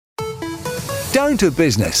Down to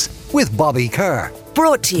Business with Bobby Kerr.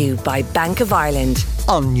 Brought to you by Bank of Ireland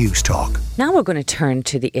on News Talk. Now we're going to turn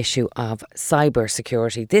to the issue of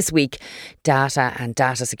cybersecurity. This week, data and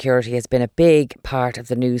data security has been a big part of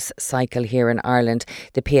the news cycle here in Ireland.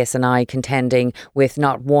 The PSNI contending with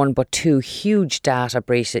not one but two huge data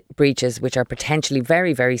breaches, which are potentially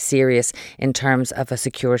very, very serious in terms of a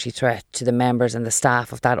security threat to the members and the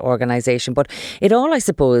staff of that organisation. But it all, I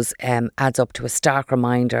suppose, adds up to a stark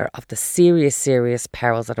reminder of the serious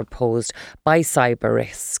perils that are posed by cyber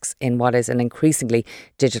risks in what is an increasingly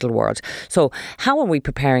digital world. So how are we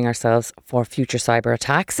preparing ourselves for future cyber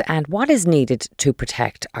attacks, and what is needed to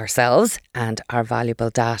protect ourselves and our valuable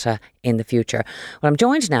data in the future? Well, I'm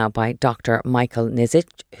joined now by Dr Michael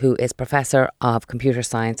Nizich, who is Professor of Computer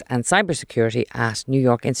Science and Cybersecurity at New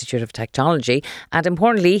York Institute of Technology. And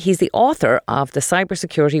importantly, he's the author of the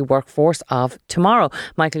Cybersecurity Workforce of Tomorrow.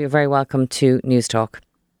 Michael, you're very welcome to News Talk.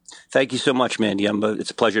 Thank you so much, Mandy.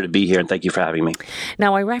 It's a pleasure to be here, and thank you for having me.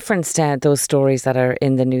 Now, I referenced those stories that are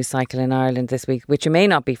in the news cycle in Ireland this week, which you may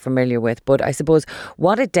not be familiar with, but I suppose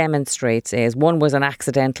what it demonstrates is one was an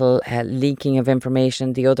accidental leaking of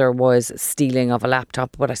information, the other was stealing of a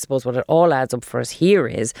laptop. But I suppose what it all adds up for us here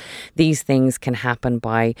is these things can happen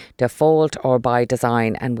by default or by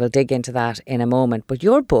design, and we'll dig into that in a moment. But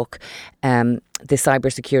your book, the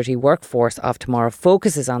Cybersecurity Workforce of Tomorrow,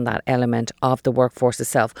 focuses on that element of the workforce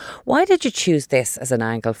itself. Why did you choose this as an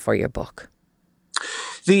angle for your book?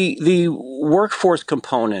 The workforce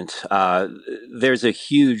component, there's a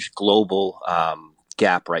huge global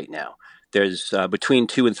gap right now. There's between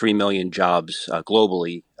 2 and 3 million jobs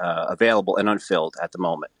globally available and unfilled at the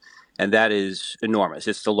moment. And that is enormous.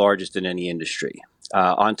 It's the largest in any industry.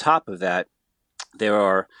 On top of that, there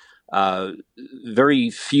are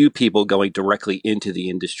very few people going directly into the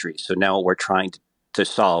industry. So now what we're trying to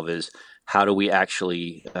solve is how do we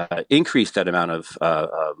actually increase that amount of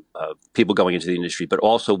people going into the industry, but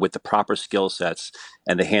also with the proper skill sets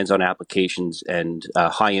and the hands-on applications and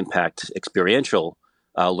high-impact experiential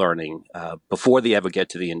learning before they ever get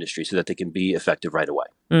to the industry so that they can be effective right away.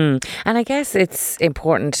 And I guess it's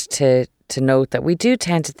important to note that we do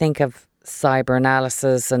tend to think of cyber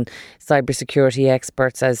analysis and cybersecurity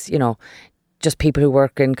experts as, you know, just people who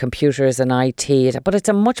work in computers and IT. But it's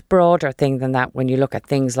a much broader thing than that when you look at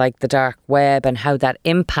things like the dark web and how that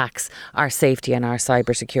impacts our safety and our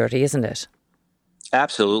cybersecurity, isn't it?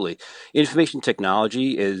 Absolutely. Information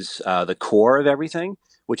technology is the core of everything,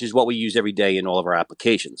 which is what we use every day in all of our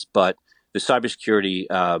applications. But the cybersecurity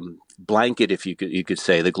blanket, if you could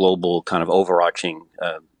say, the global kind of overarching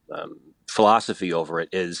philosophy over it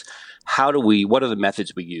is what are the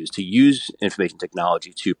methods we use to use information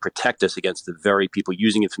technology to protect us against the very people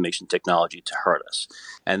using information technology to hurt us?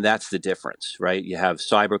 And that's the difference, right? You have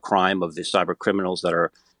cyber crime of the cyber criminals that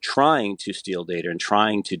are trying to steal data and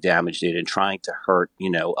trying to damage data and trying to hurt,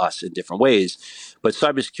 us in different ways. But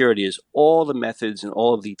cybersecurity is all the methods and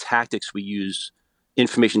all of the tactics we use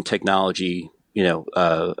information technology,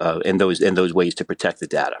 in those ways to protect the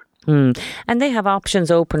data. And they have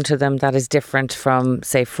options open to them that is different from,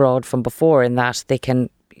 say, fraud from before, in that they can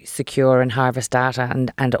secure and harvest data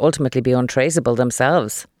and ultimately be untraceable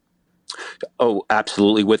themselves. Oh,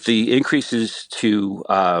 absolutely. With the increases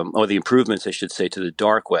or the improvements, I should say, to the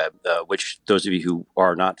dark web, which those of you who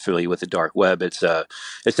are not familiar with the dark web, it's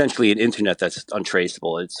essentially an internet that's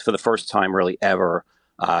untraceable. It's for the first time really ever.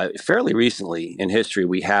 Fairly recently in history,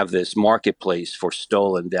 we have this marketplace for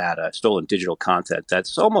stolen data, stolen digital content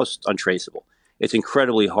that's almost untraceable. It's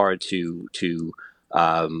incredibly hard to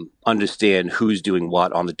understand who's doing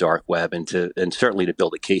what on the dark web and certainly to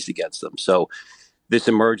build a case against them. So this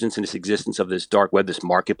emergence and this existence of this dark web, this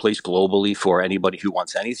marketplace globally for anybody who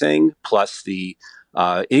wants anything, plus the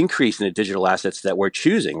increase in the digital assets that we're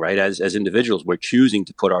choosing, right? As individuals, we're choosing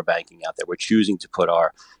to put our banking out there. We're choosing to put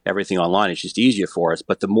our everything online. It's just easier for us.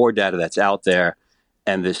 But the more data that's out there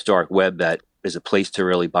and this dark web that is a place to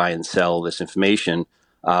really buy and sell this information,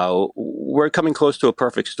 we're coming close to a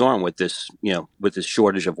perfect storm with this, with this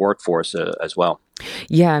shortage of workforce as well.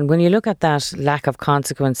 Yeah, and when you look at that lack of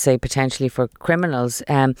consequence, say, potentially for criminals,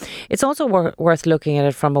 it's also worth looking at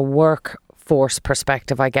it from a workforce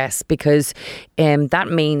perspective, I guess, because that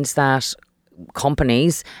means that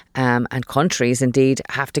companies and countries indeed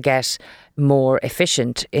have to get more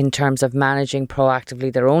efficient in terms of managing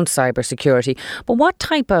proactively their own cybersecurity. But what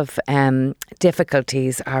type of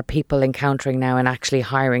difficulties are people encountering now in actually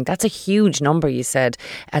hiring? That's a huge number, you said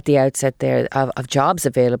at the outset there, of jobs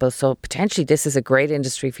available. So potentially this is a great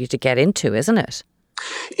industry for you to get into, isn't it?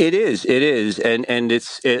 It is, and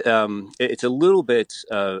it's a little bit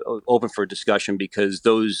open for discussion because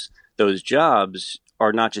those jobs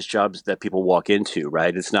are not just jobs that people walk into,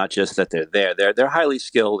 right? It's not just that they're there. They're highly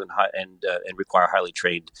skilled and require highly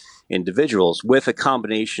trained individuals with a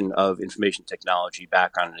combination of information technology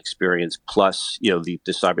background and experience, plus the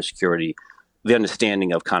cybersecurity, the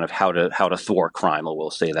understanding of kind of how to thwart crime. I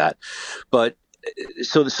will say that, but.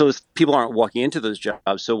 So people aren't walking into those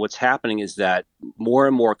jobs. So what's happening is that more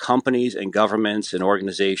and more companies and governments and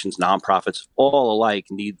organizations, nonprofits, all alike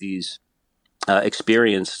need these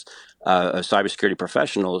experienced cybersecurity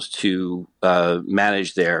professionals to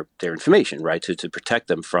manage their information, right? To protect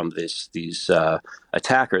them from these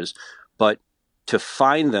attackers, but to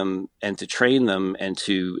find them and to train them and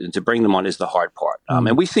to bring them on is the hard part.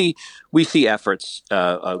 And we see efforts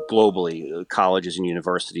globally, colleges and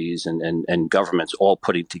universities and governments all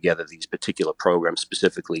putting together these particular programs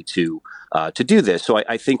specifically to do this. So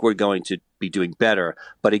I think we're going to be doing better.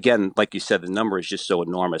 But again, like you said, the number is just so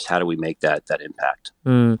enormous. How do we make that impact?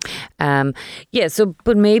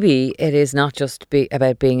 But maybe it is not just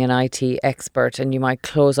about being an IT expert, and you might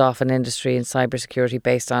close off an industry in cybersecurity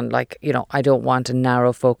based on I don't want a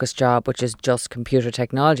narrow focus job, which is just computer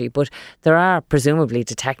technology. But there are presumably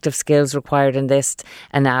detective skills required in this,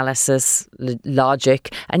 analysis,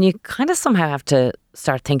 logic, and you kind of somehow have to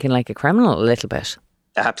start thinking like a criminal a little bit.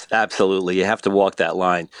 Absolutely. You have to walk that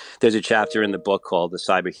line. There's a chapter in the book called The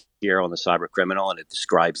Cyber Hero and the Cyber Criminal, and it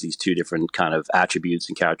describes these two different kind of attributes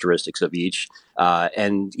and characteristics of each.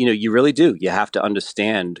 And you really do. You have to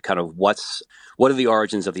understand kind of what are the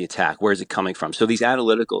origins of the attack? Where is it coming from? So these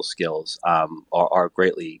analytical skills are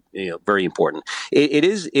greatly, very important. It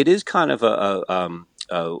is kind of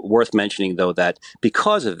worth mentioning, though, that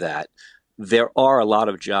because of that, there are a lot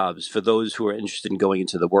of jobs for those who are interested in going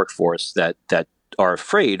into the workforce that are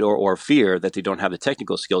afraid or fear that they don't have the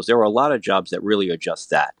technical skills. There are a lot of jobs that really are just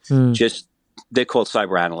that. They're called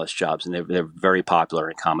cyber analyst jobs, and they're very popular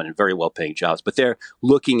and common and very well-paying jobs. But they're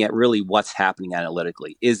looking at really what's happening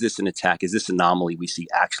analytically. Is this an attack? Is this an anomaly we see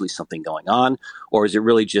actually something going on? Or is it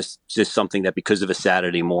really just something that because of a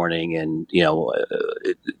Saturday morning and,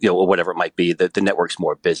 whatever it might be, that the network's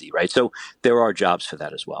more busy, right? So there are jobs for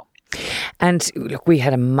that as well. And look, we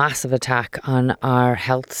had a massive attack on our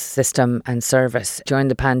health system and service during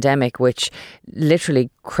the pandemic, which literally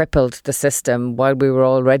crippled the system while we were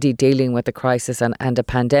already dealing with the crisis and a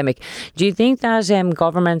pandemic. Do you think that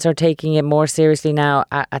governments are taking it more seriously now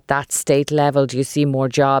at that state level? Do you see more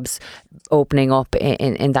jobs opening up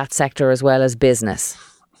in that sector as well as business?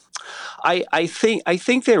 I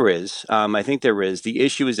think there is. I think there is. The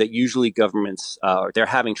issue is that usually governments they're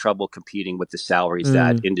having trouble competing with the salaries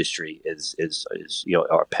that industry is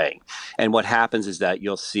are paying. And what happens is that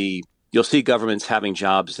you'll see governments having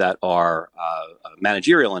jobs that are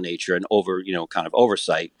managerial in nature and kind of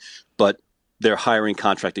oversight, but they're hiring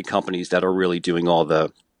contracted companies that are really doing all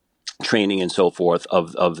the training and so forth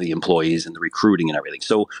of the employees and the recruiting and everything.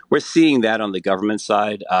 So we're seeing that on the government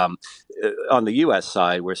side. On the U.S.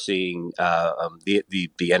 side, we're seeing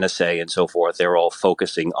the NSA and so forth. They're all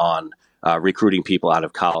focusing on recruiting people out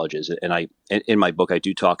of colleges. And in my book, I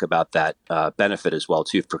do talk about that benefit as well,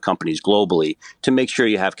 too, for companies globally to make sure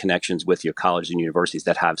you have connections with your colleges and universities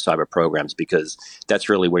that have cyber programs, because that's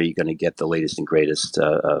really where you're going to get the latest and greatest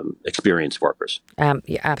experienced workers. Yeah,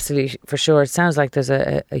 absolutely, for sure. It sounds like there's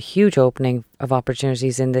a huge opening of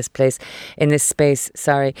opportunities in this space.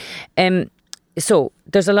 So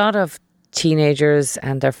there's a lot of teenagers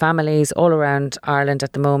and their families all around Ireland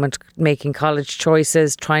at the moment making college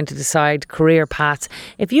choices, trying to decide career paths.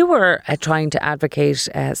 If you were trying to advocate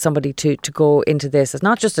somebody to go into this as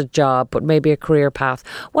not just a job but maybe a career path,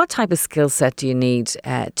 what type of skill set do you need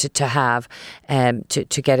to have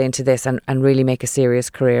to get into this and really make a serious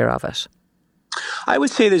career of it? I would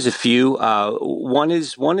say there's a few. One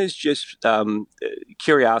is just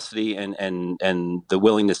curiosity and the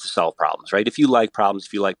willingness to solve problems, right? If you like problems,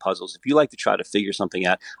 if you like puzzles, if you like to try to figure something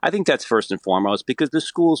out, I think that's first and foremost, because the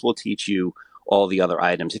schools will teach you all the other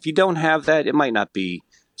items. If you don't have that, it might not be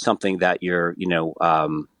something that you're,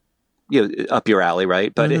 up your alley,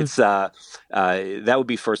 right? But it's that would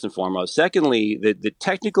be first and foremost. Secondly, the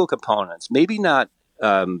technical components, maybe not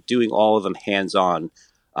doing all of them hands-on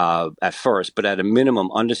at first, but at a minimum,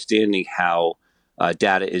 understanding how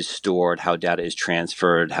data is stored, how data is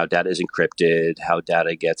transferred, how data is encrypted, how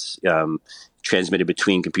data gets transmitted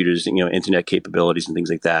between computers, internet capabilities and things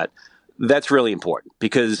like that. That's really important,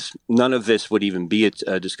 because none of this would even be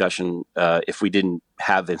a discussion if we didn't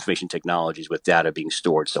have information technologies with data being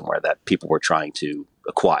stored somewhere that people were trying to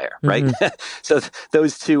acquire, right? So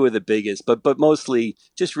those two are the biggest, but mostly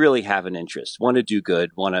just really have an interest, want to do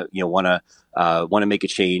good, want to want to make a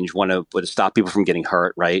change, want to stop people from getting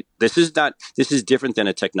hurt, right? This is different than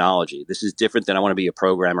a technology. This is different than I want to be a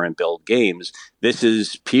programmer and build games. This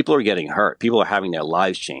is people are getting hurt. People are having their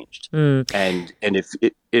lives changed. And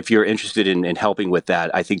if you're interested in helping with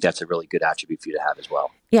that, I think that's a really good attribute for you to have as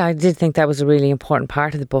well. Yeah, I did think that was a really important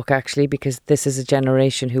part of the book, actually, because this is a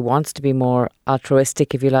generation who wants to be more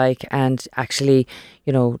altruistic, if you like, and actually,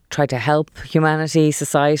 try to help humanity,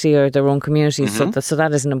 society, or their own communities. So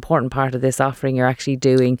that is an important part of this offering. You're actually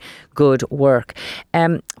doing good work.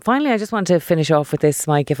 Finally, I just want to finish off with this,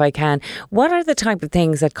 Mike, if I can. What are the type of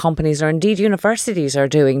things that companies or indeed universities are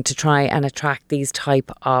doing to try and attract these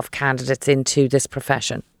type of candidates into this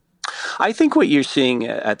profession? I think what you're seeing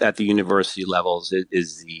at the university levels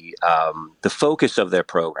is the focus of their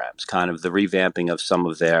programs, kind of the revamping of some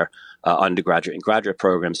of their undergraduate and graduate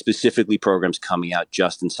programs, specifically programs coming out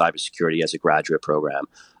just in cybersecurity as a graduate program,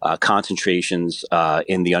 concentrations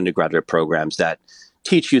in the undergraduate programs that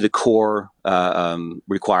teach you the core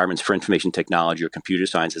requirements for information technology or computer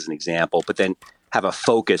science as an example, but then have a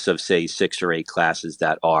focus of, say, 6 or 8 classes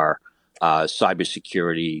that are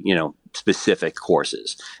cybersecurity, specific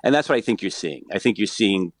courses. And that's what I think you're seeing. I think you're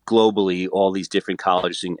seeing globally all these different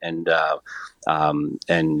colleges and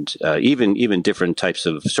even different types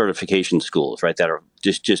of certification schools, right, that are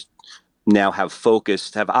just now have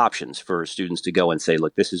options for students to go and say,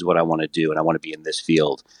 look, this is what I want to do and I want to be in this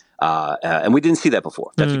field. And we didn't see that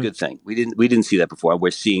before. That's a good thing. We didn't see that before.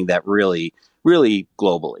 We're seeing that really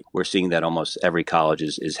globally. We're seeing that almost every college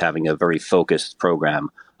is having a very focused program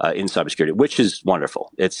in cybersecurity, which is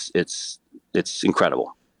wonderful. It's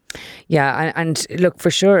incredible. Yeah, and look, for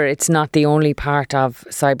sure, it's not the only part of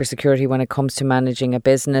cybersecurity when it comes to managing a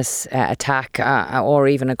business attack or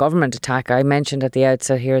even a government attack. I mentioned at the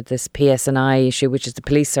outset here this PSNI issue, which is the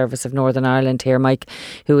Police Service of Northern Ireland here, Mike,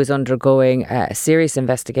 who is undergoing a serious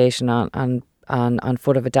investigation on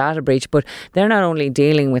foot of a data breach. But they're not only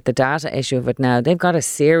dealing with the data issue of it now, they've got a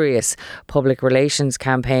serious public relations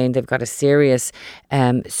campaign, they've got a serious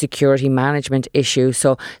security management issue.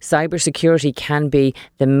 So cybersecurity can be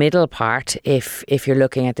the middle part if you're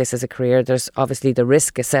looking at this as a career. There's obviously the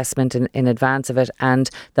risk assessment in advance of it and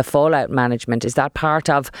the fallout management. Is that part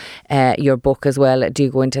of your book as well? Do you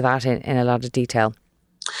go into that in a lot of detail?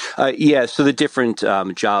 So the different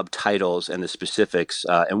job titles and the specifics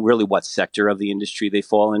and really what sector of the industry they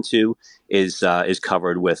fall into is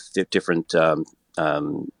covered with different kind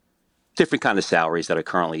of salaries that are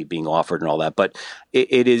currently being offered and all that. But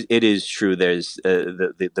it is true. There's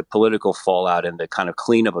the political fallout and the kind of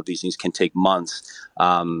cleanup of these things can take months.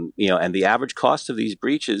 And the average cost of these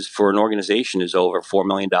breaches for an organization is over $4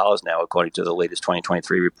 million now, according to the latest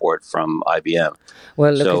 2023 report from IBM.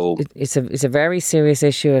 Well, look, it's a very serious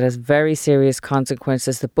issue. It has very serious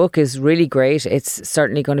consequences. The book is really great. It's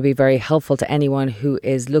certainly going to be very helpful to anyone who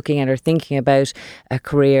is looking at or thinking about a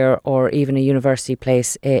career or even a university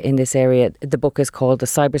place in this area. The book is called The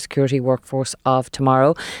Cybersecurity Workforce of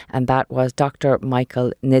Tomorrow, and that was Dr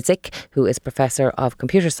Michael Nizich, who is Professor of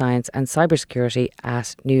Computer Science and Cybersecurity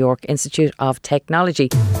at New York Institute of Technology.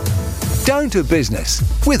 Down to Business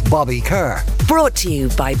with Bobby Kerr. Brought to you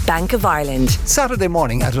by Bank of Ireland. Saturday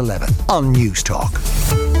morning at 11 on News Talk.